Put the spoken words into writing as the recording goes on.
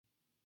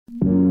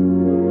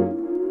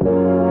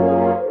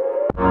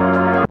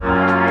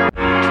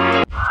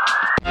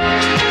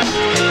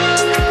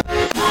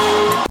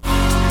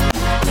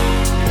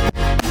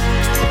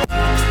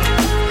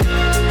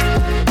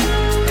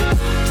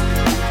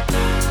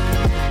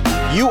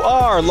You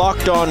are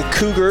Locked On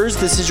Cougars.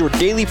 This is your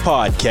daily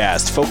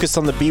podcast focused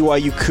on the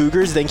BYU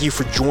Cougars. Thank you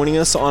for joining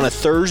us on a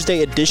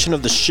Thursday edition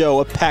of the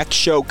show. A packed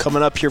show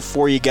coming up here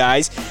for you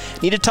guys.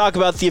 Need to talk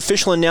about the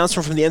official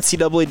announcement from the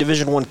NCAA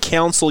Division I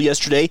Council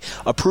yesterday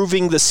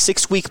approving the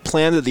 6-week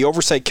plan that the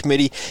Oversight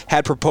Committee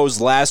had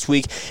proposed last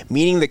week,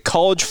 meaning that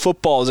college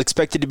football is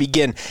expected to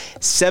begin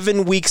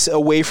 7 weeks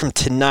away from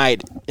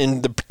tonight.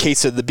 In the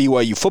case of the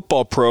BYU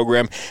football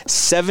program,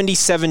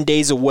 77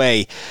 days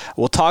away.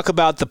 We'll talk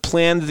about the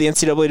plan that the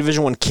NCAA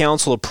Division I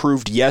Council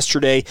approved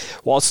yesterday.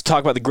 We'll also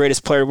talk about the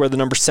greatest player to wear the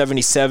number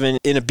 77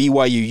 in a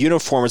BYU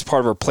uniform as part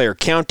of our player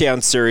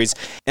countdown series.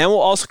 And we'll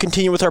also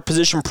continue with our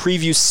position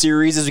preview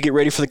series as we get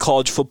ready for the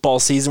college football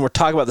season. We're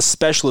talking about the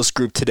specialist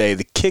group today,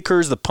 the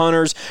kickers, the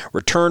punters,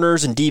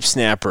 returners, and deep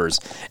snappers.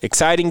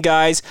 Exciting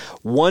guys.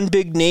 One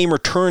big name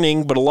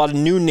returning, but a lot of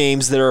new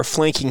names that are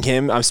flanking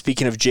him. I'm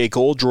speaking of Jake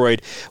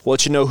Oldroyd. We'll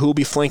let you know who will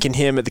be flanking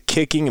him at the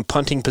kicking and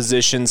punting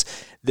positions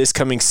this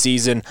coming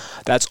season.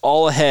 That's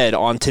all ahead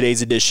on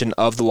today's edition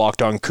of the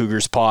Locked On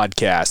Cougars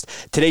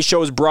podcast. Today's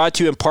show is brought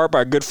to you in part by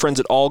our good friends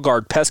at All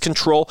Guard Pest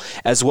Control,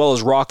 as well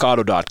as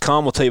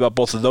RockAuto.com. We'll tell you about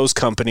both of those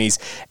companies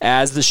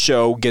as the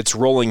show gets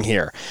rolling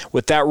here.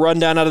 With that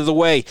rundown out of the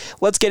way,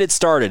 let's get it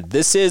started.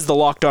 This is the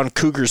Locked On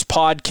Cougars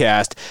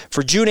podcast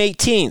for June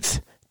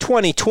 18th,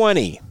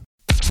 2020.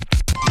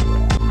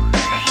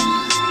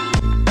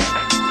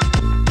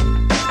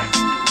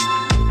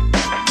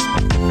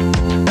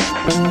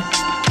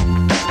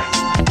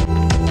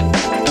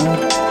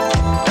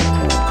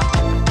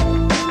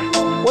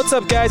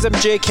 What's up, guys? I'm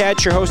Jake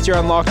Hatch, your host here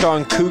on Locked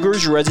On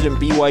Cougars, your resident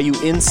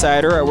BYU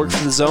insider. I work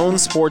for the Zone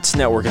Sports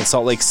Network in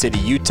Salt Lake City,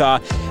 Utah.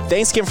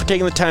 Thanks again for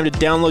taking the time to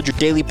download your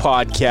daily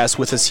podcast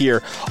with us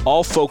here,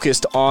 all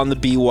focused on the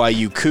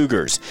BYU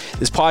Cougars.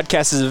 This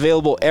podcast is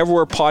available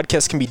everywhere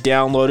podcasts can be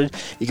downloaded.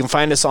 You can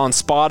find us on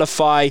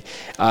Spotify,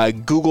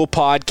 Google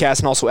Podcasts,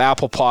 and also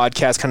Apple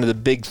Podcasts, kind of the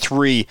big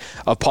three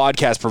of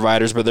podcast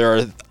providers, but there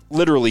are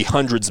literally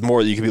hundreds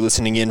more that you could be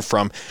listening in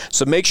from.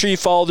 So make sure you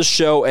follow the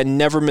show and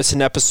never miss an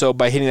episode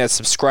by hitting that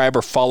subscribe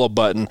or follow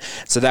button,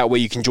 so that way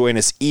you can join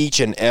us each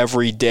and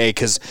every day.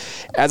 Because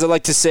as I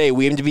like to say,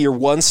 we aim to be your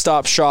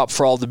one-stop shop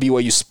for all the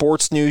BYU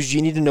sports news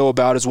you need to know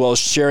about, as well as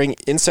sharing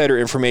insider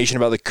information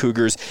about the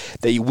Cougars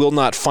that you will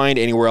not find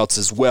anywhere else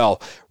as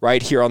well,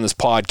 right here on this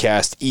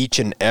podcast each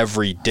and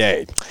every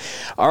day.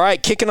 All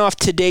right, kicking off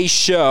today's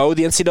show,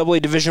 the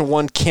NCAA Division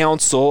I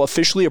Council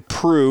officially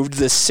approved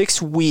the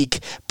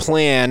 6-week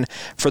plan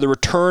for the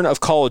return of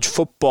college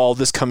football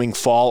this coming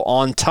fall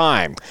on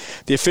time.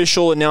 The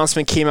official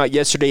announcement came out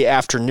yesterday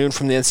afternoon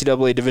from the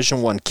NCAA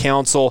Division I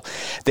Council.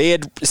 They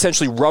had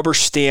essentially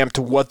rubber-stamped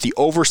what the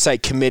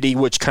Oversight Committee,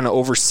 which kind of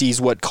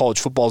oversees what college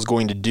football is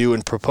going to do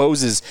and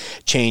proposes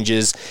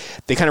changes,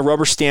 they kind of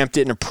rubber-stamped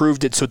it and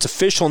approved it, so it's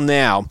official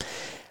now.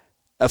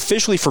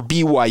 Officially for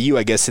BYU,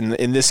 I guess,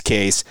 in this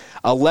case,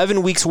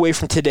 11 weeks away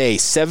from today,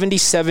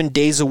 77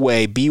 days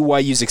away,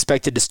 BYU is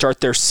expected to start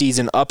their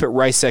season up at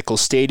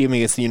Rice-Eccles Stadium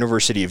against the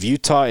University of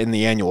Utah in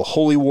the annual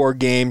Holy War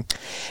game,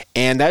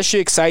 and that should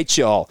excite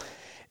y'all.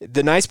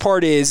 The nice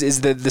part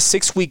is that the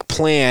 6-week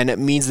plan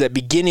means that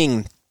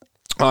beginning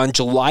on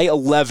July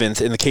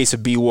 11th, in the case of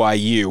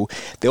BYU,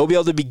 they'll be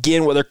able to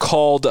begin what they're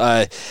called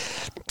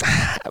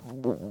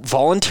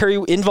involuntary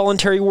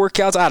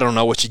workouts. I don't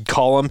know what you'd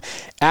call them.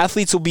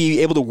 Athletes will be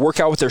able to work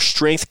out with their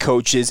strength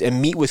coaches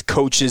and meet with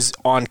coaches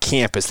on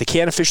campus. They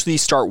can't officially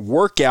start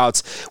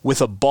workouts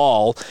with a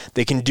ball.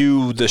 They can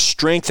do the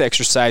strength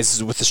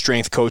exercises with the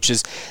strength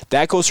coaches.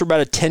 That goes for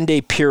about a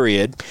 10-day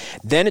period.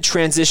 Then it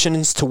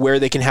transitions to where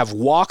they can have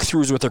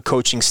walkthroughs with their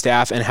coaching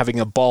staff and having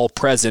a ball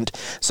present,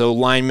 so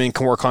linemen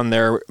can work on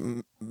their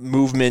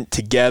movement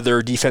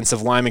together,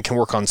 defensive linemen can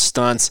work on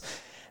stunts,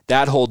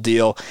 that whole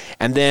deal.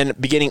 And then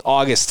beginning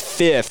August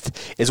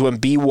 5th is when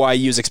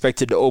BYU is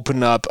expected to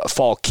open up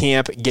fall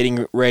camp,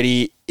 getting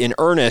ready in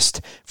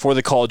earnest for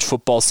the college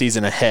football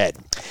season ahead.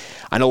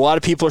 I know a lot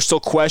of people are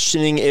still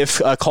questioning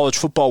if college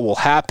football will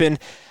happen.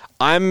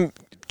 I'm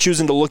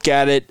choosing to look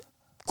at it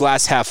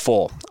glass half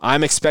full.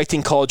 I'm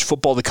expecting college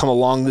football to come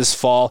along this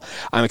fall.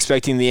 I'm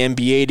expecting the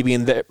NBA to be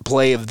in the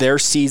play of their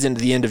season at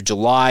the end of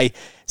July.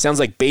 Sounds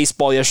like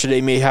baseball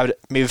yesterday may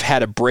have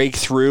had a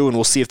breakthrough, and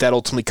we'll see if that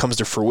ultimately comes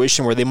to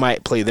fruition, where they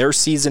might play their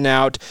season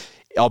out,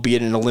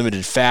 albeit in a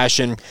limited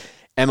fashion.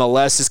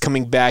 MLS is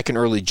coming back in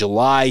early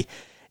July.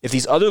 If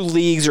these other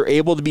leagues are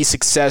able to be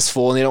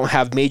successful and they don't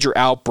have major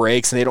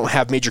outbreaks and they don't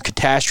have major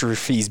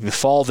catastrophes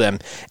befall them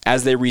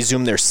as they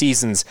resume their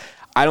seasons,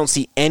 I don't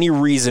see any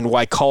reason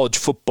why college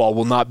football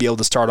will not be able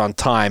to start on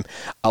time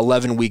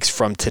 11 weeks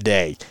from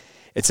today.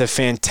 It's a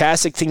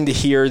fantastic thing to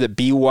hear that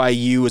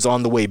BYU is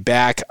on the way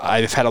back.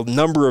 I've had a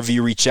number of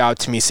you reach out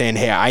to me saying,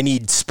 hey, I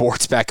need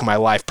sports back in my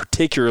life,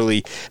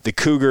 particularly the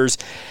Cougars,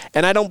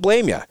 and I don't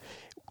blame you.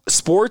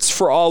 Sports,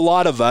 for a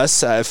lot of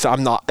us,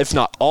 if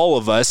not all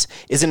of us,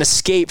 is an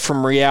escape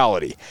from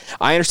reality.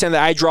 I understand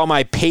that I draw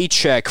my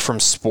paycheck from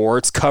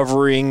sports,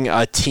 covering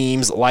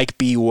teams like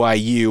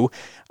BYU.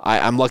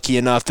 I'm lucky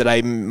enough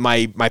that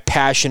my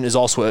passion is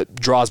also what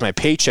draws my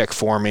paycheck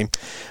for me.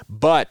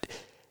 But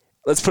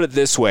let's put it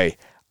this way.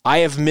 I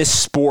have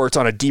missed sports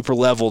on a deeper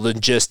level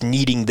than just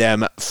needing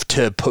them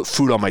to put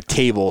food on my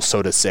table,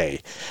 so to say.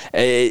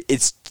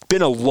 It's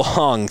been a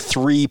long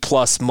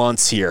 3+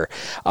 months here.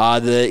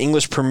 The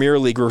English Premier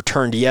League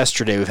returned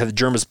yesterday. We've had the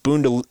German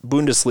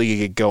Bundesliga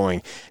get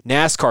going.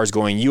 NASCAR's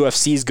going.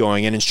 UFC's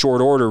going. And in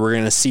short order, we're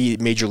going to see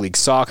Major League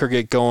Soccer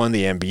get going,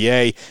 the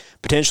NBA,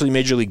 potentially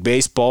Major League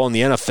Baseball, and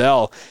the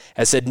NFL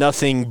has said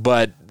nothing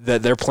but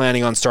that they're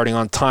planning on starting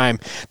on time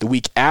the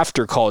week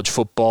after college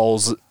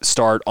football's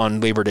start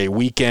on Labor Day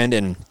weekend.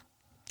 And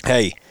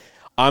hey,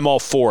 I'm all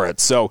for it.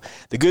 So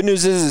the good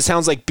news is it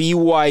sounds like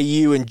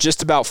BYU in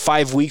just about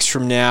 5 weeks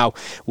from now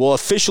will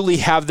officially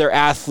have their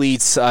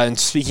athletes, and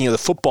speaking of the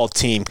football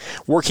team,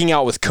 working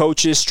out with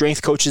coaches,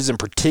 strength coaches in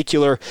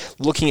particular,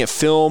 looking at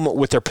film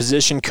with their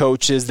position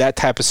coaches, that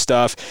type of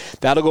stuff.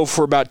 That'll go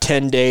for about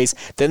 10 days.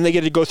 Then they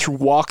get to go through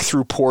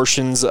walkthrough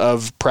portions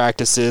of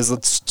practices.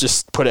 Let's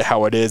just put it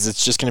how it is.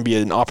 It's just going to be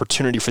an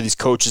opportunity for these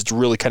coaches to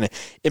really kind of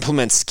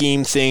implement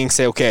scheme things,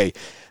 say, okay,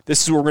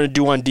 this is what we're going to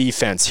do on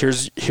defense.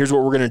 Here's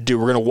what we're going to do.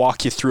 We're going to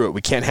walk you through it. We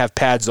can't have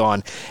pads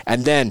on.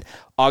 And then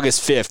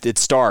August 5th, it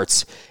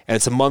starts, and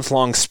it's a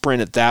month-long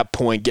sprint at that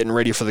point, getting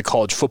ready for the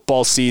college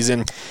football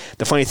season.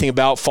 The funny thing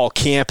about fall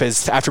camp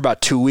is after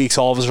about 2 weeks,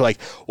 all of us are like,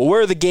 well,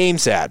 where are the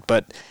games at?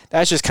 But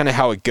that's just kind of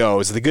how it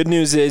goes. The good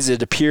news is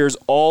it appears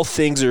all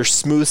things are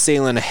smooth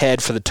sailing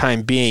ahead for the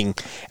time being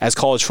as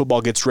college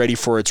football gets ready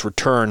for its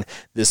return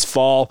this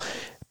fall.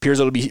 Appears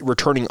it'll be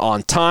returning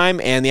on time,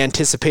 and the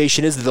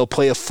anticipation is that they'll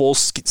play a full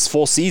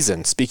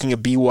season. Speaking of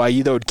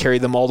BYU, that would carry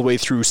them all the way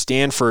through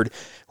Stanford,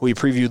 who we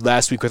previewed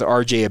last week with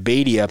RJ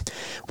Abadia.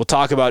 We'll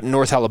talk about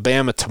North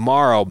Alabama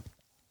tomorrow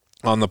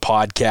on the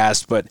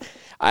podcast, but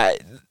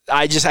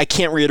I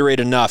can't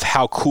reiterate enough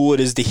how cool it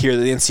is to hear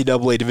that the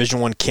NCAA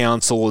Division I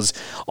Council is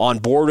on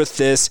board with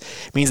this.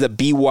 It means that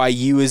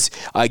BYU is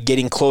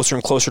getting closer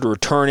and closer to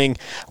returning.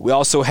 We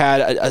also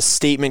had a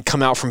statement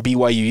come out from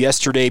BYU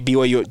yesterday.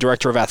 BYU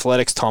Director of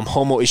Athletics Tom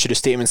Homo issued a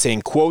statement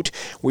saying, quote,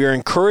 "We are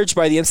encouraged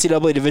by the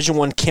NCAA Division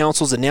I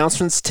Council's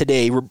announcements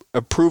today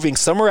approving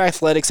summer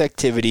athletics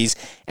activities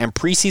and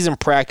preseason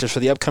practice for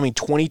the upcoming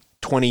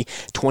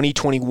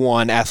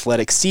 2020-2021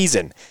 athletic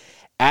season.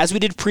 As we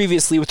did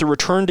previously with the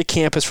return to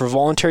campus for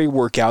voluntary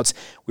workouts,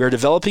 we are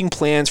developing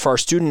plans for our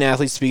student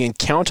athletes to begin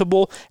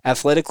countable,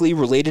 athletically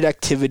related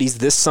activities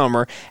this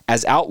summer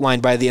as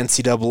outlined by the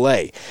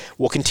NCAA.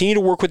 We'll continue to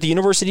work with the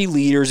university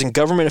leaders and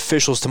government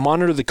officials to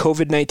monitor the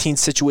COVID-19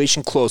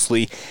 situation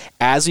closely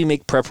as we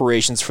make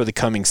preparations for the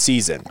coming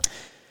season."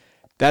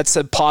 That's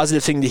a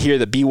positive thing to hear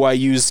that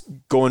BYU's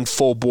going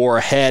full bore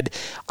ahead.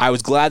 I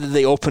was glad that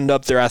they opened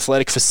up their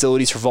athletic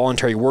facilities for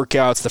voluntary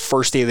workouts the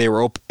first day they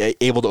were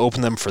able to open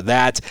them for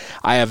that.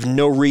 I have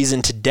no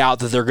reason to doubt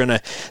that they're going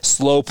to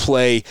slow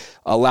play,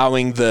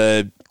 allowing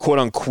the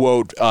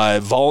quote-unquote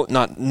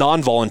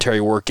non-voluntary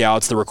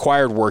workouts, the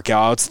required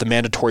workouts, the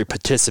mandatory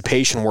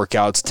participation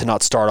workouts to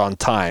not start on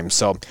time.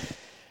 So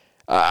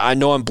I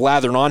know I'm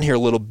blathering on here a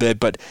little bit,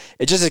 but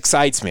it just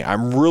excites me.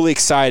 I'm really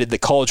excited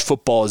that college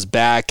football is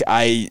back.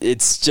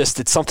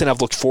 It's something I've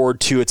looked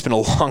forward to. It's been a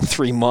long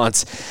 3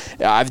 months.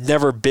 I've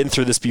never been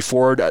through this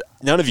before.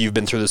 None of you have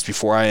been through this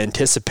before, I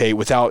anticipate,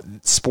 without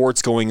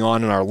sports going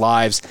on in our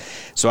lives.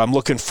 So I'm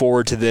looking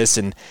forward to this,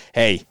 and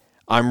hey,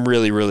 I'm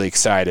really, really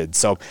excited.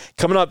 So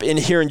coming up in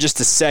here in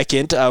just a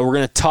second, we're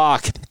going to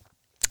talk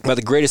about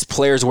the greatest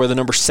players to wear the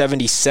number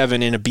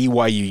 77 in a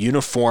BYU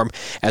uniform,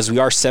 as we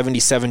are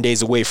 77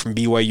 days away from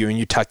BYU and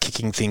Utah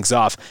kicking things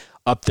off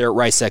up there at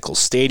Rice-Eccles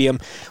Stadium.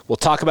 We'll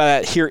talk about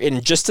that here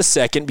in just a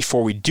second.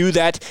 Before we do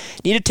that,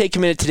 need to take a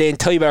minute today and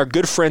tell you about our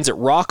good friends at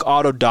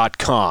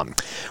RockAuto.com.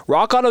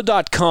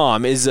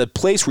 RockAuto.com is a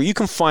place where you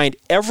can find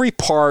every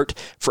part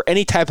for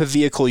any type of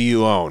vehicle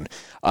you own.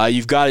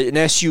 You've got an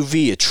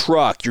SUV, a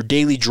truck, your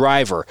daily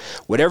driver.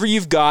 Whatever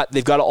you've got,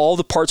 they've got all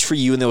the parts for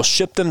you, and they'll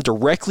ship them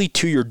directly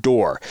to your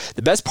door.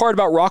 The best part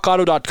about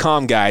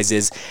RockAuto.com, guys,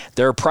 is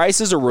their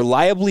prices are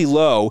reliably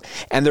low,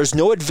 and there's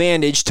no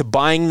advantage to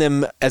buying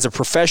them as a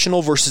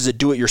professional versus a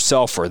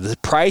do-it-yourselfer. The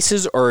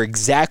prices are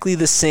exactly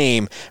the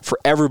same for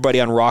everybody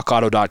on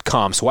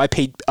RockAuto.com, so I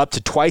pay up to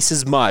twice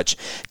as much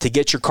to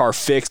get your car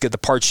fixed, get the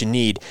parts you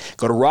need.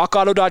 Go to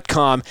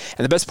RockAuto.com,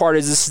 and the best part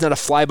is this is not a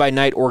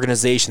fly-by-night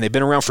organization. They've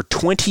been around for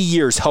 20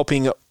 years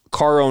helping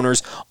car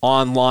owners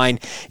online.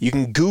 You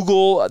can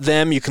Google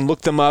them. You can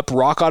look them up,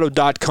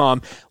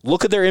 rockauto.com.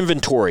 Look at their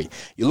inventory.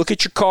 You look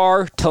at your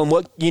car, tell them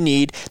what you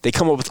need. They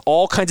come up with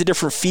all kinds of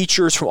different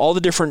features from all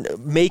the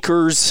different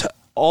makers,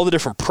 all the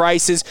different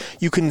prices.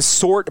 You can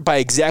sort by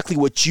exactly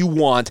what you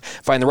want,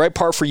 find the right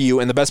part for you,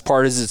 and the best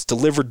part is it's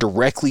delivered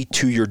directly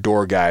to your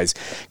door, guys.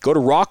 Go to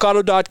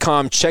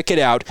rockauto.com, check it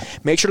out.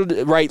 Make sure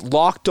to write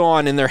Locked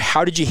On in their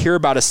How Did You Hear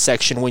About Us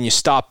section when you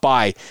stop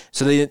by,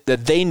 so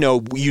that they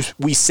know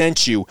we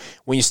sent you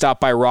when you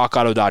stop by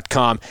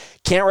rockauto.com.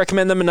 Can't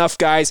recommend them enough,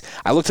 guys.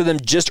 I looked at them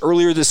just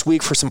earlier this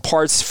week for some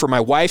parts for my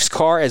wife's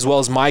car as well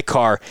as my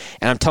car,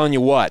 and I'm telling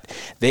you what,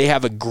 they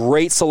have a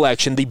great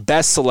selection, the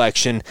best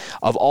selection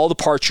of all the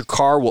parts your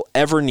car will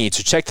ever need.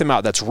 So check them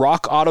out. That's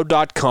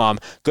rockauto.com.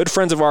 Good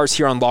friends of ours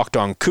here on Locked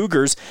On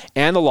Cougars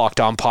and the Locked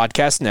On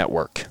Podcast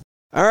Network.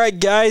 All right,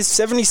 guys,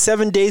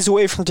 77 days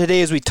away from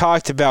today, as we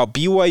talked about,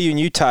 BYU and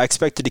Utah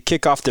expected to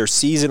kick off their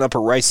season up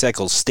at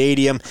Rice-Eccles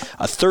Stadium.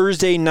 A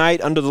Thursday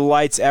night under the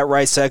lights at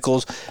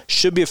Rice-Eccles.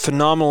 Should be a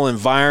phenomenal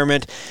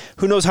environment.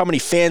 Who knows how many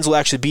fans will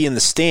actually be in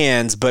the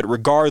stands, but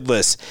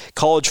regardless,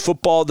 college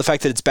football, the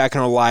fact that it's back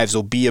in our lives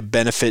will be a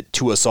benefit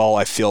to us all,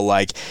 I feel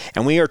like.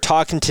 And we are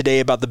talking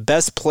today about the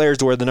best players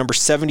to wear the number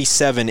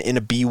 77 in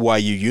a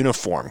BYU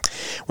uniform.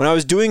 When I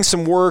was doing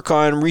some work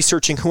on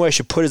researching who I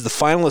should put as the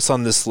finalists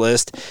on this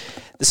list,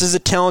 this is a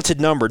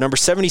talented number. Number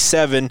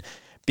 77,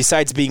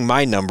 besides being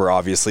my number,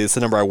 obviously, it's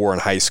the number I wore in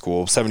high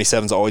school.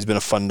 77's always been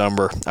a fun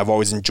number. I've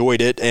always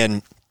enjoyed it,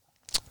 and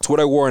it's what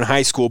I wore in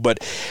high school, but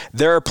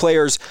there are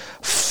players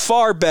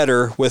far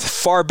better with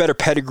far better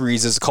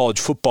pedigrees as a college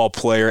football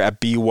player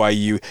at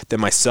BYU than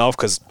myself,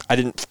 because I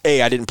didn't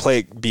play at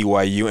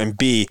BYU, and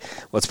B,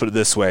 let's put it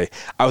this way,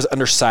 I was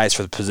undersized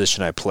for the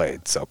position I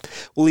played. So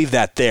we'll leave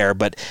that there.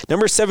 But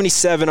number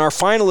 77, our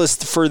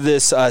finalists for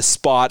this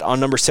spot on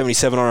number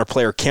 77 on our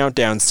player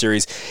countdown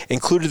series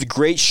included the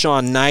great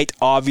Sean Knight,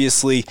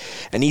 obviously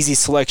an easy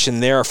selection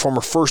there, a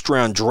former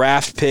first-round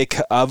draft pick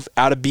out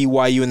of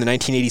BYU in the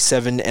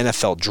 1987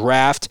 NFL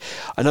Draft.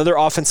 Another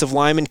offensive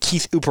lineman,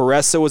 Keith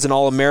Uparessa, was an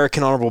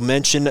All-American honorable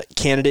mention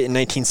candidate in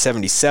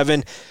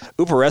 1977.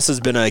 Uparessa has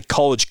been a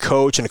college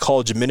coach and a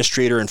college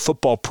administrator in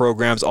football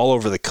programs all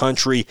over the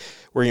country,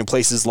 working in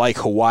places like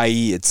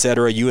Hawaii,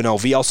 etc.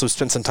 UNLV. Also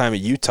spent some time at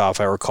Utah,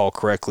 if I recall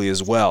correctly,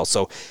 as well.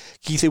 So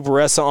Keith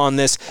Uparessa on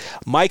this.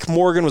 Mike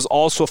Morgan was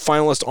also a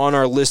finalist on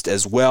our list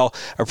as well.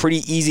 A pretty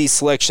easy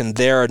selection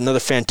there. Another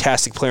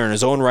fantastic player in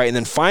his own right. And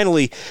then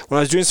finally, when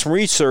I was doing some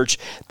research,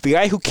 the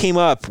guy who came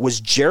up was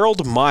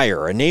Gerald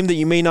Meyer, a name that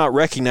you may not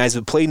recognize,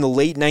 but played in the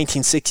late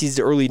 1960s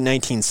to early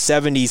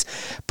 1970s,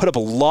 put up a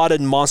lot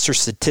of monster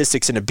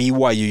statistics in a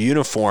BYU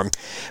uniform.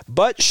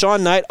 But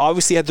Sean Knight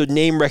obviously had the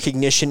name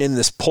recognition in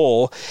this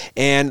poll,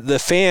 and the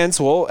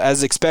fans, well,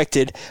 as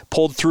expected,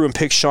 pulled through and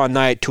picked Sean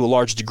Knight to a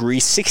large degree.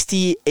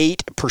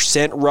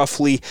 68%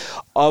 roughly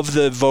of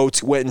the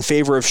votes went in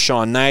favor of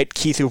Sean Knight.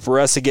 Keith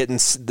Uparessa getting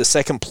the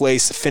second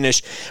place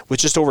finish with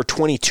just over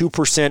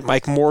 22%.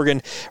 Mike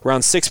Morgan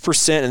around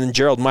 6%, and then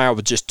Gerald Meyer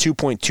with just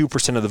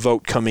 2.2% of the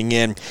vote coming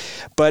in.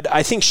 But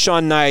I think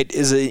Sean Knight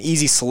is an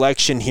easy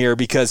selection here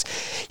because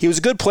he was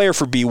a good player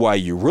for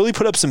BYU. Really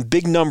put up some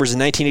big numbers in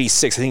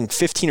 1986. I think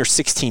 15 or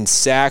 16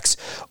 sacks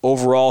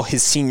overall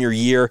his senior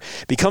year.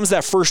 Becomes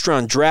that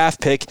first-round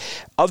draft pick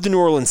of the New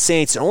Orleans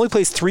Saints and only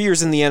plays 3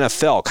 years in the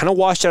NFL. Kind of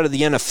washed out of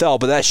the NFL,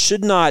 but that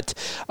should not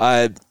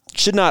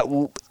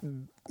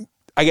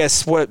I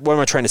guess, what am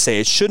I trying to say?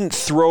 It shouldn't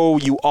throw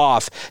you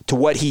off to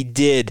what he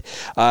did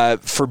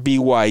for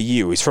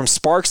BYU. He's from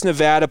Sparks,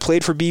 Nevada,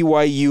 played for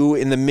BYU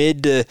in the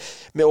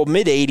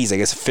mid-80s, I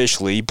guess,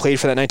 officially. He played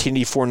for that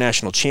 1984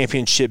 national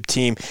championship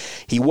team.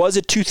 He was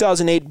a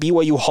 2008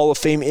 BYU Hall of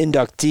Fame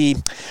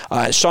inductee.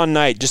 Sean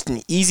Knight, just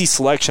an easy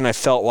selection, I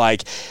felt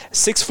like.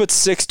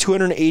 6'6",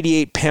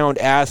 288-pound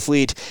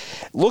athlete.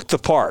 Looked the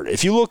part.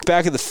 If you look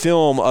back at the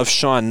film of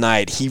Sean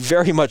Knight, he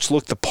very much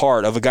looked the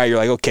part of a guy you're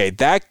like, okay,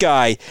 that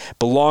guy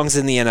belongs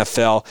in the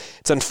NFL.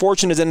 It's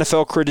unfortunate his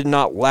NFL career did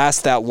not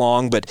last that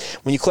long, but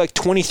when you collect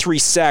 23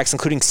 sacks,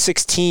 including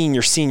 16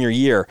 your senior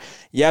year,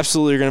 you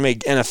absolutely are going to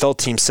make NFL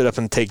teams sit up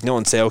and take note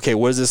and say, okay,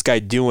 what is this guy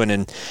doing?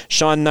 And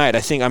Sean Knight,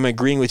 I think I'm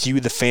agreeing with you,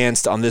 the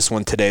fans, on this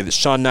one today, that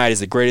Sean Knight is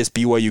the greatest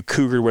BYU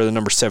Cougar to wear the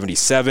number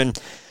 77.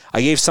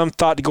 I gave some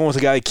thought to going with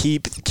a guy like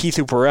Keith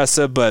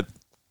Uparessa, but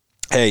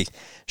hey,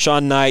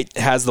 Sean Knight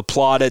has the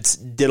plaudits,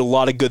 did a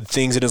lot of good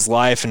things in his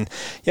life, and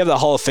you have the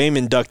Hall of Fame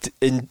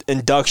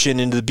induction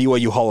into the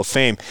BYU Hall of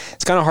Fame.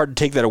 It's kind of hard to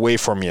take that away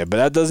from you, but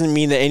that doesn't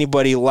mean that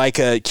anybody like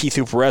Keith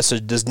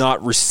Uparessa does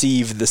not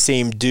receive the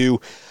same due.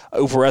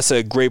 Uparessa,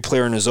 a great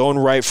player in his own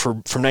right from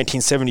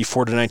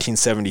 1974 to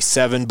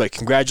 1977, but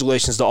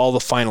congratulations to all the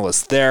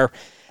finalists there.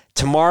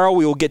 Tomorrow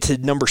we will get to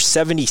number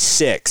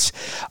 76.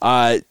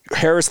 Harris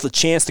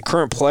LeChance, the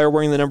current player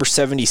wearing the number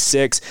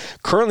 76.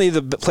 Currently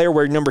the player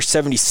wearing number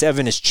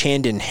 77 is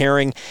Chandon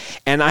Herring.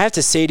 And I have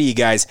to say to you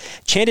guys,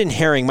 Chandon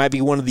Herring might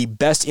be one of the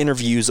best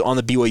interviews on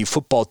the BYU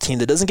football team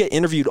that doesn't get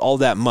interviewed all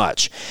that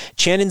much.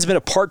 Chandon's been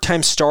a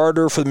part-time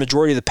starter for the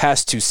majority of the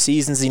past 2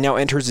 seasons. He now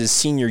enters his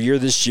senior year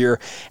this year,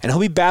 and he'll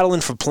be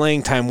battling for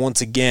playing time once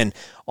again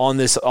on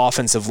this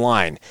offensive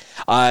line.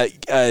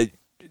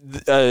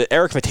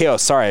 Eric Mateos,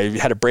 sorry, I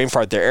had a brain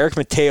fart there. Eric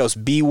Mateos,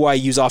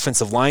 BYU's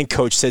offensive line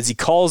coach, says he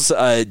calls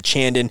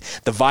Chandon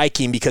the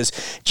Viking because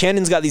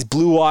Chandon's got these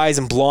blue eyes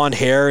and blonde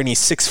hair, and he's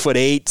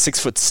 6'8",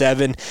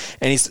 6'7",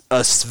 and he's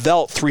a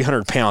svelte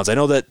 300 pounds. I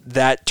know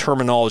that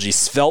terminology,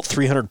 svelte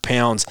 300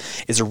 pounds,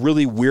 is a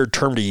really weird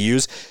term to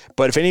use,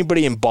 but if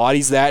anybody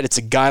embodies that, it's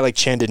a guy like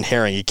Chandon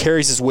Herring. He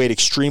carries his weight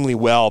extremely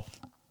well.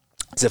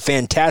 He's a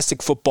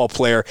fantastic football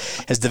player,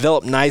 has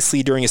developed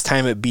nicely during his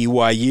time at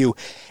BYU.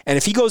 And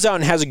if he goes out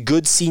and has a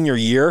good senior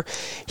year,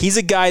 he's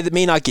a guy that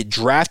may not get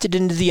drafted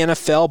into the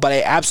NFL, but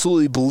I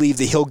absolutely believe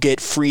that he'll get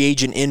free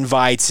agent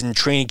invites and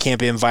training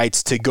camp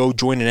invites to go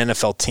join an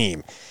NFL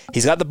team.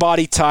 He's got the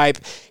body type.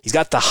 He's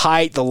got the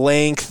height, the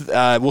length.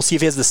 We'll see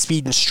if he has the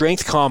speed and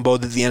strength combo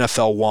that the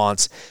NFL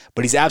wants.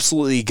 But he's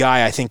absolutely a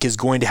guy I think is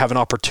going to have an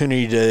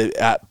opportunity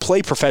to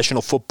play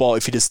professional football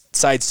if he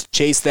decides to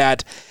chase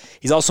that.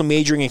 He's also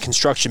majoring in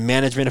construction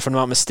management, if I'm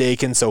not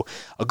mistaken, so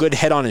a good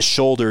head on his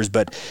shoulders.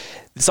 But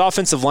this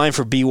offensive line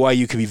for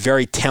BYU could be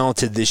very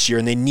talented this year,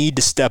 and they need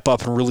to step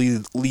up and really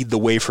lead the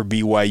way for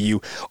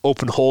BYU.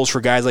 Open holes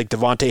for guys like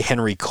Devontae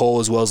Henry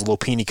Cole as well as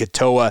Lopini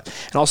Katoa,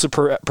 and also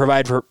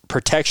provide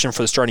protection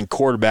for the starting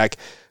quarterback,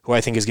 who I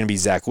think is going to be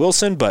Zach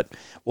Wilson, but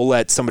we'll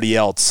let somebody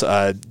else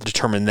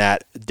determine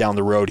that down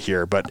the road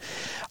here. But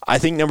I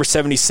think number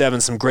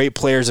 77, some great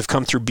players have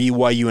come through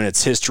BYU in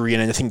its history,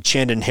 and I think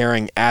Chandon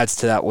Herring adds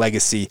to that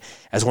legacy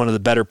as one of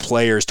the better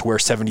players to wear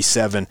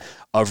 77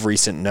 of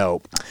recent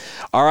note.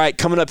 All right,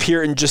 coming up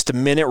here in just a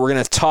minute, we're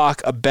going to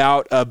talk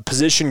about a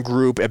position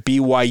group at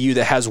BYU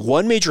that has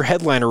one major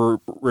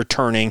headliner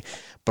returning,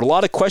 but a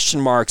lot of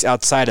question marks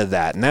outside of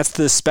that, and that's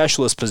the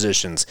specialist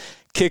positions.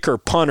 Kicker,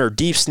 punter,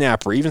 deep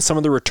snapper, even some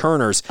of the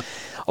returners.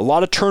 A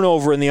lot of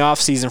turnover in the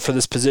offseason for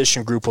this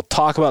position group. We'll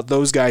talk about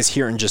those guys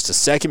here in just a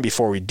second.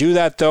 Before we do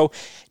that, though,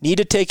 need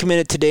to take a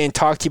minute today and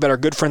talk to you about our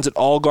good friends at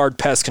All Guard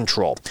Pest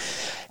Control.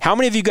 How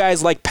many of you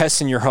guys like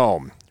pests in your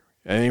home?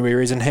 Anybody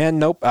raising a hand?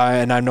 Nope.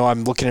 And I know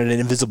I'm looking at an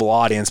invisible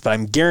audience, but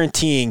I'm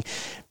guaranteeing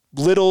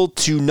little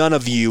to none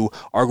of you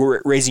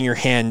are raising your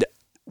hand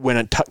when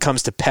it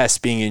comes to pests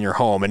being in your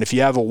home. And if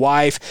you have a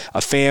wife,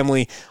 a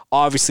family,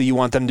 obviously you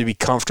want them to be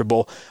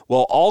comfortable.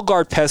 Well, All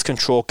Guard Pest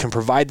Control can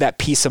provide that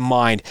peace of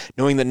mind,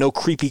 knowing that no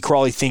creepy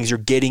crawly things are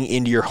getting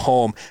into your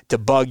home to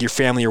bug your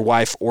family, your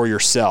wife, or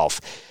yourself.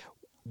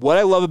 What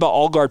I love about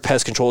All Guard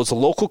Pest Control is a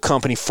local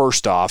company,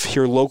 first off,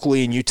 here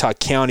locally in Utah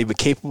County, but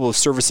capable of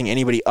servicing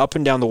anybody up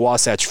and down the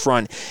Wasatch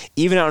Front,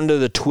 even out into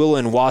the Tooele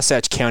and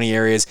Wasatch County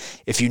areas.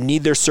 If you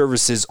need their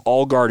services,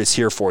 All Guard is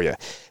here for you.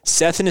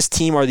 Seth and his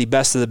team are the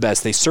best of the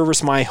best. They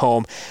service my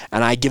home,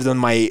 and I give them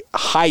my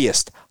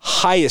highest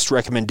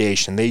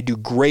recommendation. They do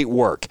great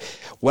work.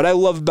 What I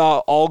love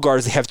about All Guard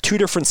is they have two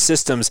different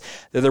systems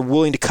that they're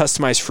willing to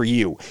customize for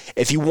you.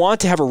 If you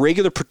want to have a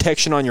regular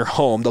protection on your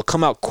home, they'll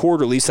come out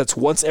quarterly, so that's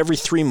once every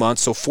 3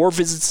 months, so 4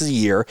 visits a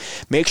year.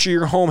 Make sure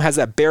your home has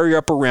that barrier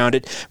up around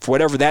it for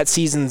whatever that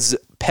season's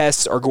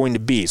pests are going to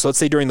be. So let's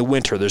say during the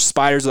winter, there's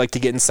spiders that like to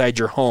get inside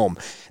your home,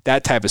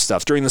 that type of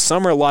stuff. During the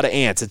summer, a lot of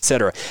ants,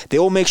 etc. They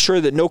will make sure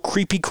that no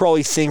creepy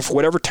crawly thing for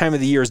whatever time of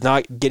the year is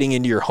not getting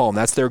into your home.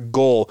 That's their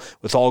goal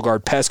with All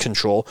Guard Pest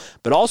Control.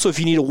 But also, if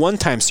you need a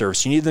one-time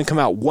service, you need them to come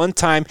out one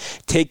time,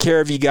 take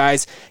care of you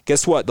guys,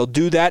 guess what? They'll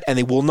do that, and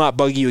they will not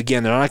bug you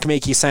again. They're not going to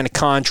make you sign a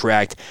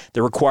contract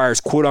that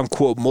requires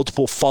quote-unquote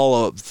multiple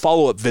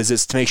follow-up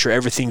visits to make sure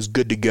everything's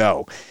good to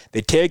go.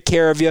 They take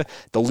care of you.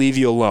 They'll leave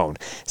you alone.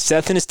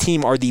 Seth and his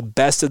team are the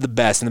best of the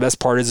best, and the best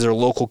part is they're a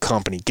local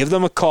company. Give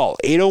them a call,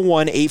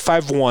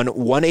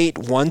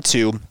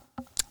 801-851-1812.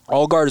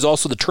 All Guard is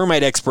also the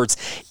termite experts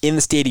in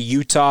the state of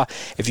Utah.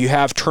 If you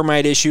have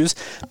termite issues,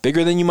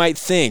 bigger than you might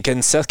think,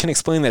 and Seth can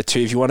explain that to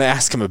you if you want to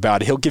ask him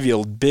about it. He'll give you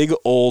a big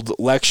old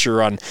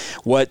lecture on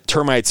what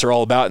termites are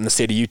all about in the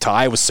state of Utah.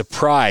 I was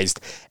surprised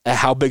at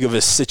how big of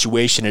a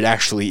situation it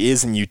actually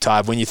is in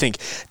Utah. When you think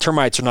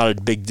termites are not a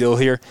big deal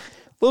here,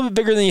 a little bit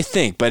bigger than you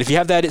think, but if you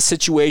have that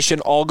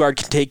situation, All Guard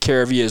can take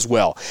care of you as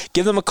well.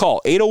 Give them a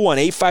call,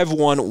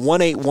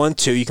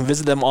 801-851-1812. You can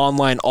visit them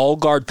online,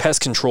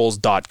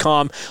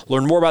 allguardpestcontrols.com.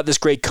 Learn more about this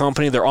great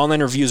company. Their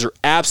online reviews are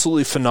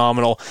absolutely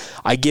phenomenal.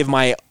 I give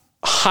my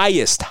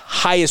highest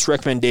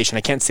recommendation,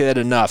 I can't say that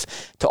enough,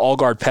 to All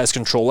Guard Pest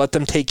Control. Let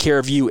them take care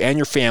of you and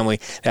your family.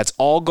 That's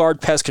All Guard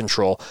Pest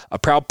Control, a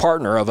proud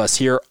partner of us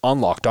here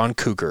on Locked On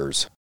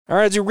Cougars. All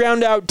right, as we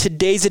round out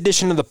today's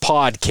edition of the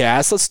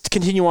podcast, let's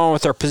continue on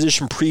with our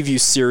position preview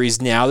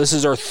series now. This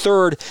is our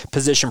third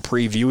position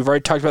preview. We've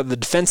already talked about the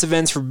defensive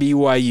ends for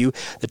BYU,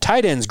 the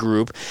tight ends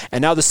group,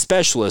 and now the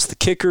specialists, the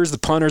kickers, the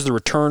punters, the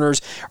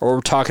returners, are what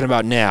we're talking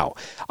about now.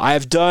 I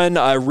have done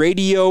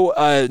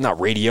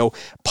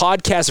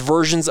podcast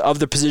versions of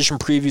the position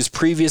previews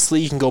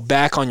previously. You can go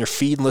back on your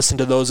feed and listen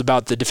to those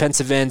about the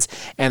defensive ends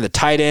and the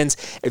tight ends.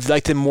 If you'd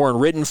like them more in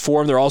written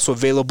form, they're also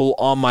available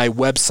on my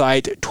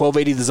website,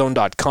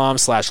 1280thezone.com/LockedOnCougars.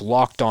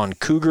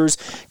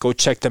 Go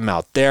check them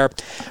out there.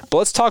 But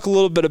let's talk a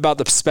little bit about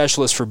the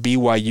specialists for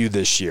BYU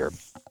this year.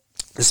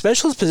 The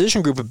specialist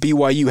position group at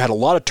BYU had a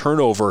lot of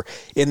turnover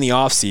in the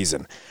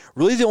offseason.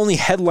 Really, the only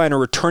headliner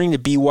returning to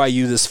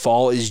BYU this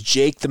fall is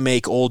Jake the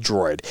Make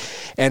Oldroyd.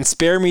 And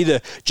spare me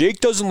the Jake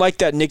doesn't like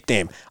that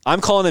nickname.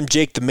 I'm calling him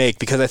Jake the Make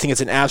because I think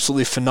it's an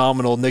absolutely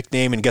phenomenal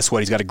nickname. And guess what?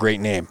 He's got a great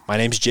name. My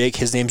name's Jake.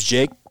 His name's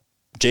Jake.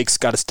 Jake's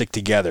got to stick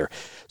together.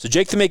 So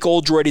Jake the Make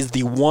Oldroyd is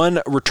the one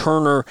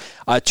returner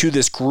to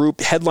this group,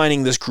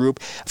 headlining this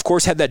group. Of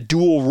course, had that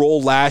dual role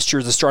last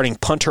year as a starting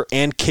punter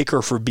and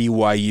kicker for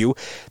BYU.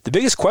 The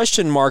biggest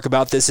question mark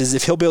about this is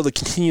if he'll be able to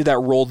continue that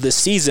role this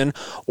season,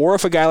 or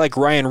if a guy like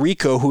Ryan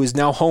Rico, who is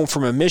now home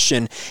from a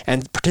mission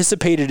and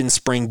participated in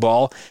spring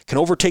ball, can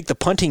overtake the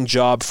punting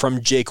job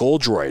from Jake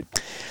Oldroyd.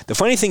 The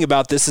funny thing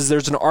about this is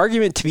there's an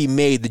argument to be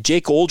made that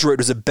Jake Oldroyd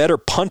was a better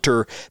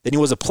punter than he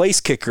was a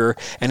place kicker,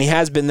 and he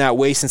has been that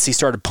way since he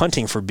started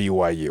punting for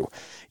BYU.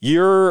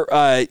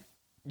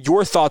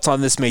 Your thoughts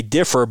on this may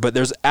differ, but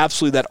there's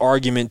absolutely that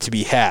argument to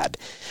be had.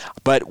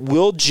 But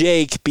will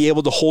Jake be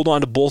able to hold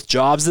on to both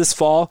jobs this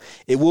fall?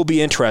 It will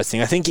be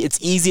interesting. I think it's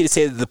easy to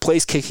say that the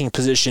place kicking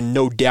position,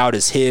 no doubt,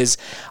 is his.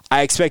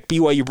 I expect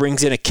BYU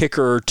brings in a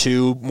kicker or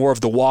two, more of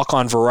the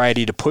walk-on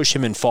variety, to push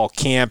him in fall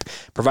camp,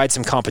 provide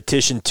some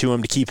competition to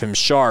him to keep him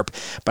sharp.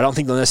 But I don't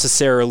think they'll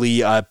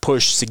necessarily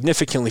push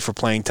significantly for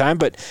playing time,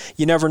 but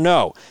you never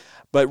know.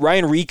 But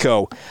Ryan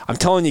Rico, I'm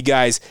telling you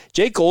guys,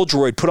 Jake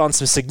Oldroyd put on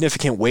some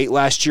significant weight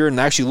last year and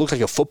actually looked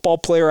like a football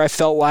player, I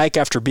felt like,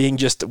 after being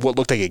just what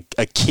looked like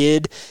a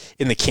kid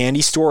in the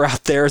candy store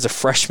out there as a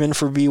freshman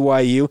for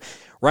BYU.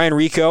 Ryan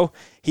Rico,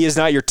 he is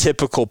not your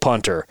typical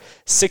punter.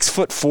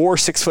 6'4",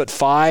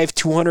 6'5",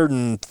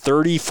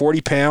 230,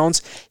 40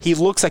 pounds. He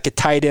looks like a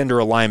tight end or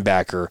a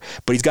linebacker,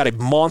 but he's got a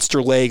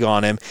monster leg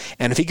on him.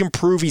 And if he can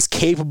prove he's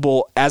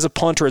capable as a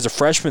punter as a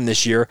freshman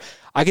this year,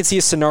 I can see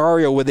a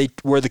scenario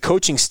where the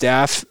coaching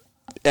staff,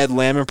 Ed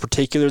Lamb in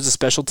particular as a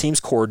special teams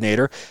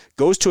coordinator,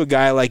 goes to a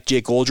guy like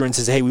Jake Oldroyd and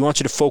says, hey, we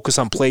want you to focus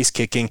on place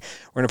kicking.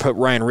 We're going to put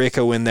Ryan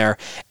Rico in there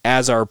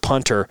as our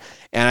punter.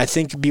 And I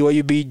think BYU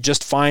will be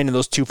just fine in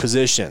those two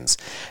positions.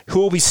 Who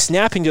will be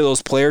snapping to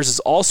those players is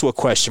also a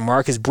question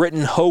mark, as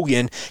Britton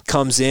Hogan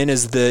comes in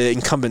as the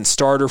incumbent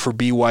starter for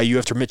BYU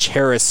after Mitch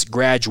Harris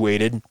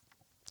graduated.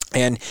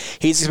 And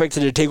he's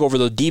expected to take over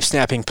the deep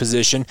snapping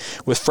position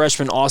with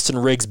freshman Austin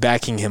Riggs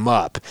backing him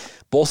up.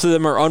 Both of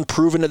them are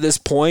unproven at this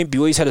point.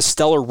 BYU's had a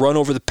stellar run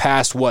over the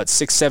past,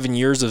 6-7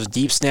 years of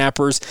deep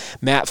snappers.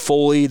 Matt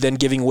Foley, then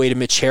giving way to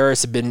Mitch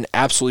Harris, have been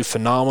absolutely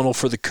phenomenal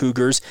for the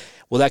Cougars.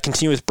 Will that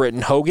continue with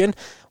Britton Hogan?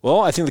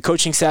 Well, I think the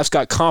coaching staff's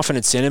got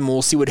confidence in him.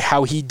 We'll see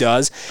how he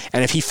does.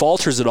 And if he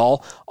falters at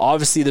all,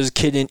 obviously there's a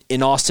kid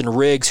in Austin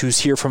Riggs who's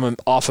here from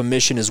off a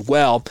mission as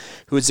well,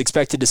 who is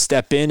expected to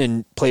step in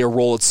and play a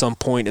role at some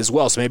point as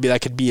well. So maybe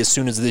that could be as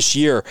soon as this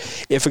year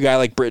if a guy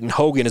like Britton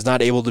Hogan is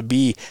not able to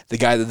be the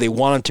guy that they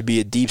want him to be,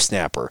 a deep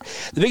snapper.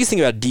 The biggest thing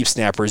about a deep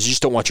snapper is you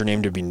just don't want your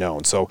name to be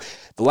known. So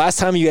the last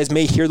time you guys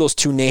may hear those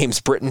two names,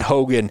 Britton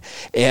Hogan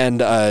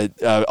and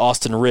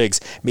Austin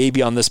Riggs, may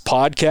be on this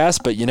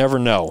podcast, but you never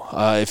know.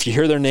 If you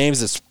hear their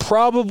names, it's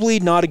probably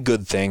not a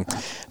good thing.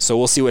 So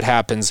we'll see what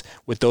happens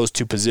with those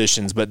two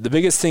positions. But the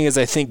biggest thing is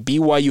I think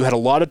BYU had a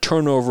lot of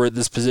turnover at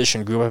this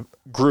position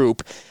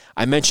group.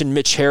 I mentioned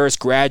Mitch Harris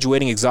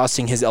graduating,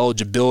 exhausting his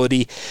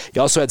eligibility.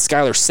 You also had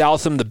Skylar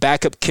Southam, the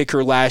backup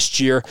kicker last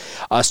year.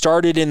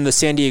 Started in the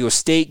San Diego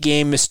State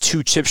game, missed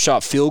 2 chip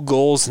shot field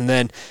goals, and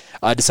then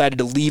decided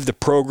to leave the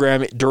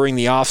program during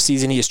the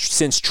offseason. He has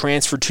since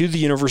transferred to the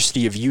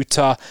University of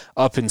Utah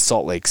up in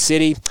Salt Lake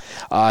City.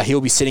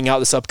 He'll be sitting out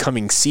this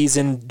upcoming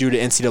season due to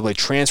NCAA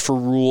transfer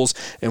rules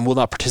and will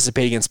not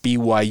participate against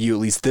BYU, at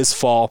least this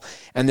fall.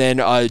 And then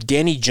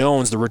Danny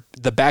Jones,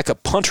 the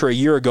backup punter a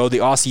year ago, the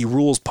Aussie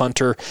Rules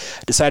punter,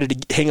 decided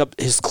to hang up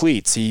his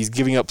cleats. He's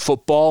giving up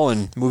football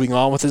and moving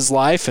on with his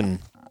life, and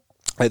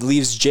it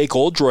leaves Jake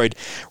Oldroyd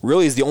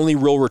really is the only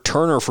real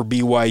returner for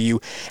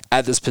BYU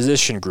at this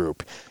position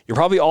group. You're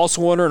probably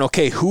also wondering,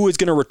 okay, who is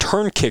going to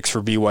return kicks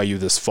for BYU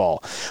this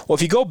fall? Well,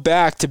 if you go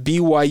back to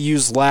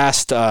BYU's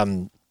last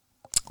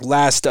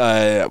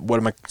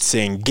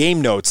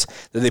game notes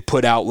that they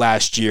put out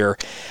last year,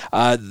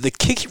 the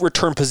kick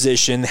return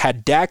position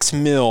had Dax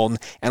Milne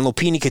and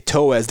Lopini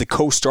Katoa as the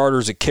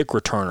co-starters at kick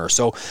returner.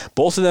 So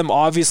both of them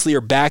obviously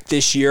are back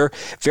this year,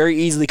 very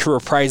easily could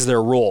reprise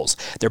their roles.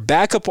 Their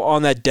backup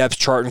on that depth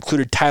chart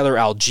included Tyler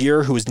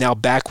Algier, who is now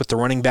back with the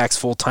running backs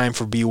full-time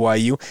for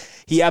BYU.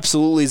 He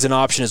absolutely is an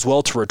option as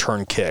well to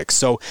return kicks.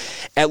 So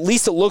at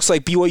least it looks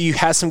like BYU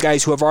has some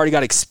guys who have already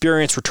got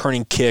experience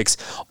returning kicks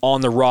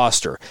on the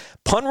roster.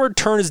 Punt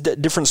return is a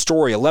different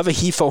story. Aleva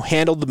Hifo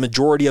handled the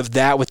majority of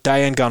that with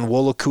Dayan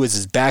Ghanwoloku as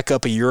his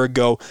backup a year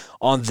ago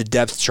on the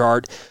depth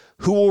chart.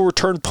 Who will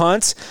return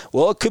punts?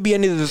 Well, it could be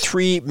any of the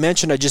three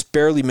mentioned I just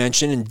barely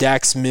mentioned, in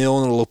Dax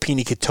Milne and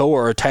Lopini Katoa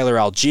or Tyler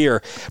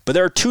Algier. But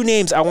there are two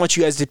names I want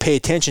you guys to pay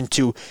attention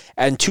to,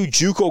 and two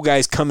JUCO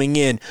guys coming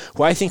in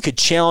who I think could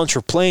challenge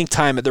for playing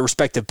time at their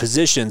respective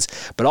positions,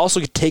 but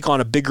also could take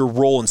on a bigger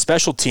role in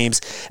special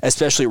teams,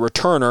 especially at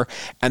returner.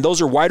 And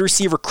those are wide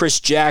receiver Chris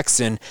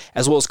Jackson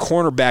as well as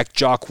cornerback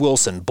Jock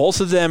Wilson.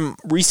 Both of them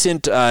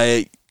recent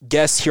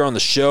guests here on the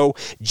show,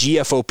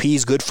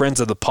 GFOPs, good friends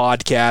of the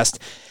podcast.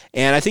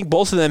 And I think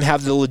both of them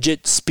have the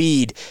legit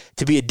speed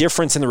to be a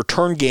difference in the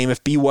return game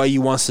if BYU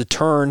wants to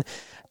turn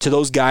to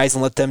those guys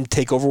and let them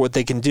take over what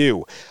they can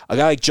do. A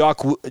guy like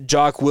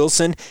Jock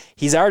Wilson,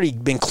 he's already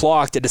been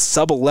clocked at a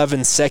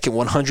sub-11 second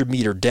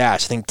 100-meter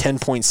dash. I think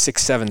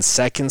 10.67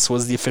 seconds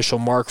was the official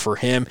mark for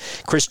him.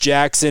 Chris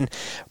Jackson,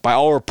 by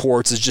all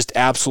reports, is just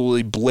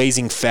absolutely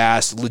blazing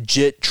fast,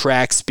 legit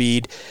track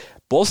speed.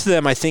 Both of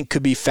them, I think,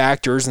 could be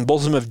factors, and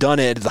both of them have done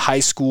it at the high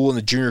school and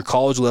the junior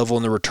college level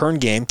in the return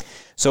game.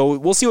 So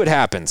we'll see what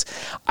happens.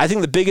 I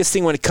think the biggest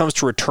thing when it comes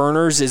to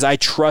returners is I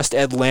trust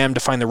Ed Lamb to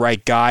find the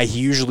right guy. He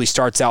usually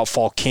starts out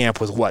fall camp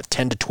with,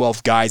 10 to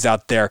 12 guys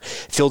out there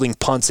fielding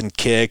punts and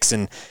kicks,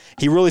 and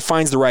he really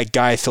finds the right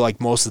guy, I feel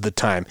like, most of the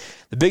time.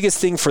 The biggest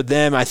thing for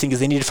them, I think, is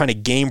they need to find a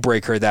game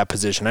breaker at that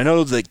position. I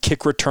know that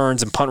kick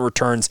returns and punt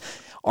returns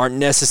aren't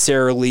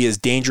necessarily as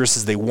dangerous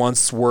as they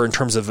once were in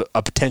terms of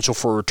a potential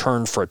for a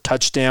return for a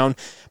touchdown,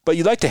 but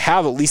you'd like to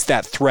have at least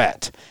that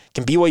threat.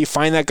 Can BYU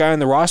find that guy on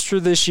the roster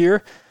this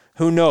year?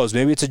 Who knows?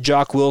 Maybe it's a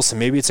Jock Wilson.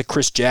 Maybe it's a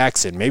Chris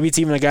Jackson. Maybe it's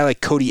even a guy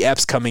like Cody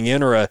Epps coming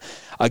in, or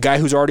a guy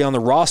who's already on the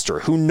roster.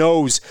 Who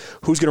knows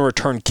who's going to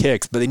return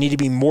kicks, but they need to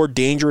be more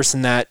dangerous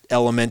in that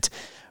element.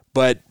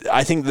 But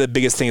I think the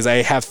biggest thing is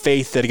I have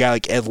faith that a guy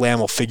like Ed Lamb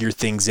will figure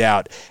things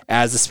out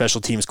as the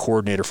special teams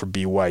coordinator for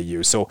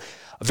BYU. So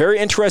a very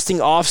interesting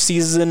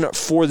offseason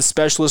for the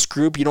specialist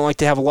group. You don't like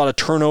to have a lot of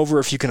turnover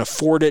if you can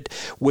afford it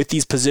with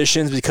these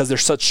positions because they're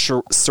such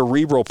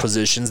cerebral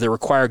positions. They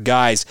require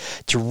guys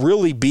to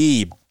really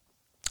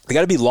they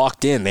got to be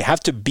locked in. They have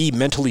to be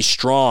mentally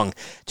strong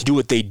to do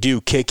what they do,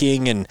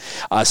 kicking and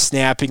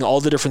snapping,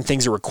 all the different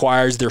things it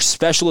requires. They're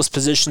specialist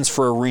positions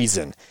for a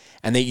reason,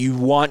 and that you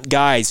want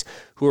guys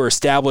who are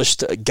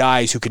established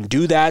guys who can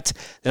do that.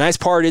 The nice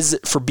part is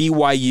for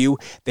BYU,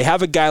 they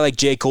have a guy like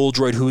Jake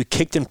Oldroyd who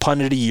kicked and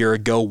punted a year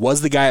ago,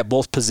 was the guy at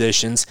both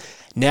positions.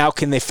 Now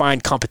can they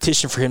find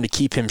competition for him to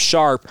keep him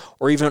sharp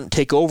or even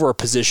take over a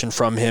position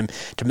from him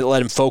to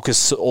let him focus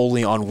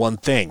solely on one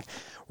thing?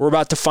 We're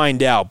about to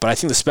find out, but I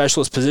think the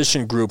specialist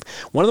position group,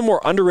 one of the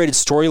more underrated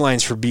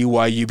storylines for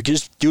BYU,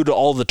 because due to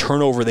all the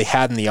turnover they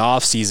had in the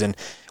offseason,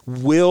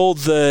 will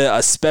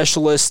the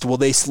specialist, will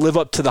they live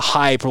up to the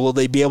hype, or will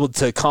they be able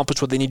to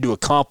accomplish what they need to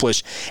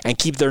accomplish and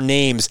keep their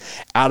names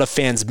out of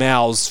fans'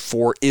 mouths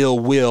for ill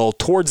will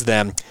towards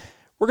them?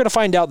 We're going to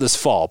find out this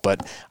fall, but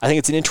I think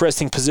it's an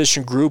interesting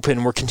position group,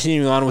 and we're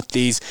continuing on with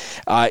these.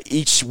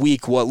 Each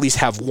week we'll at least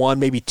have one,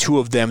 maybe two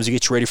of them as we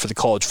get you ready for the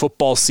college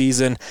football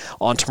season.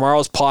 On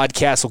tomorrow's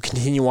podcast, we'll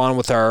continue on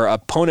with our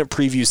opponent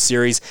preview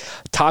series,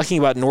 talking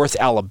about North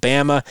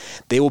Alabama.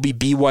 They will be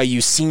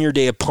BYU Senior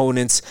Day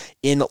opponents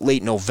in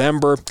late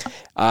November.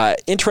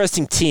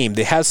 Interesting team.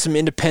 They have some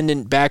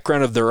independent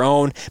background of their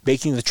own,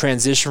 making the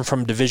transition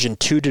from Division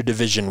II to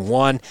Division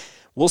I.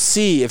 We'll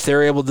see if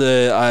they're able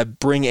to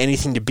bring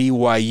anything to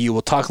BYU.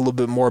 We'll talk a little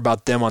bit more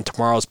about them on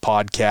tomorrow's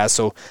podcast,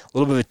 so a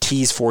little bit of a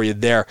tease for you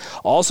there.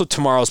 Also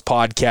tomorrow's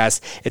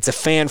podcast, it's a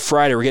Fan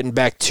Friday. We're getting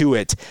back to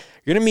it.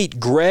 You're going to meet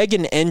Greg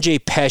and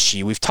NJ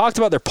Pesci. We've talked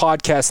about their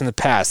podcast in the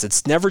past.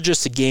 It's Never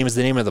Just a Game is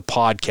the name of the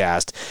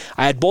podcast.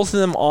 I had both of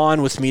them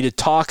on with me to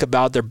talk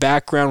about their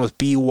background with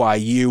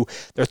BYU,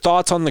 their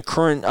thoughts on the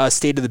current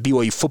state of the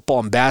BYU football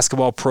and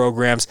basketball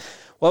programs.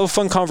 We'll have a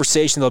fun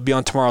conversation that'll be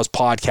on tomorrow's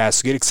podcast,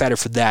 so get excited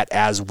for that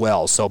as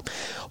well. So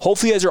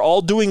hopefully you guys are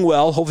all doing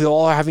well. Hopefully you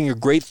all are having a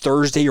great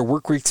Thursday. Your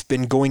work week's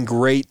been going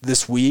great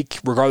this week,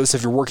 regardless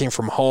if you're working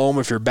from home,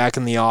 if you're back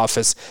in the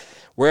office,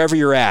 wherever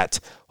you're at.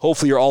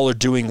 Hopefully you all are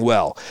doing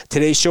well.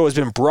 Today's show has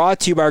been brought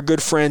to you by our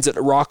good friends at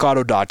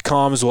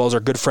rockauto.com, as well as our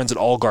good friends at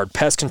Allguard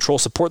Pest Control.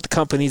 Support the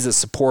companies that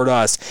support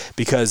us,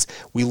 because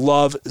we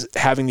love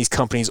having these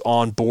companies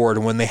on board.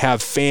 And when they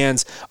have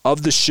fans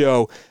of the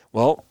show,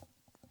 well,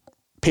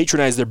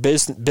 patronize their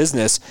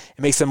business, it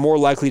makes them more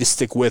likely to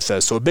stick with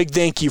us. So a big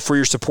thank you for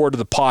your support of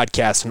the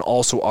podcast and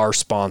also our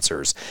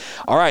sponsors.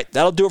 All right,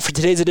 that'll do it for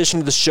today's edition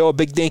of the show. A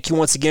big thank you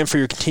once again for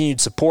your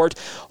continued support.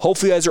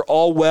 Hopefully you guys are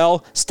all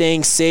well,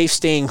 staying safe,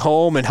 staying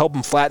home, and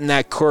helping flatten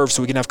that curve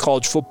so we can have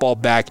college football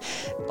back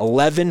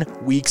 11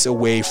 weeks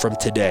away from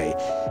today.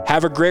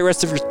 Have a great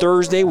rest of your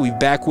Thursday. We'll be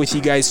back with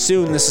you guys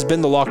soon. This has been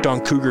the Locked On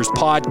Cougars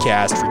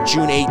podcast for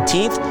June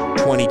 18th,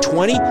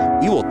 2020.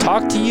 We will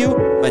talk to you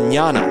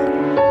mañana.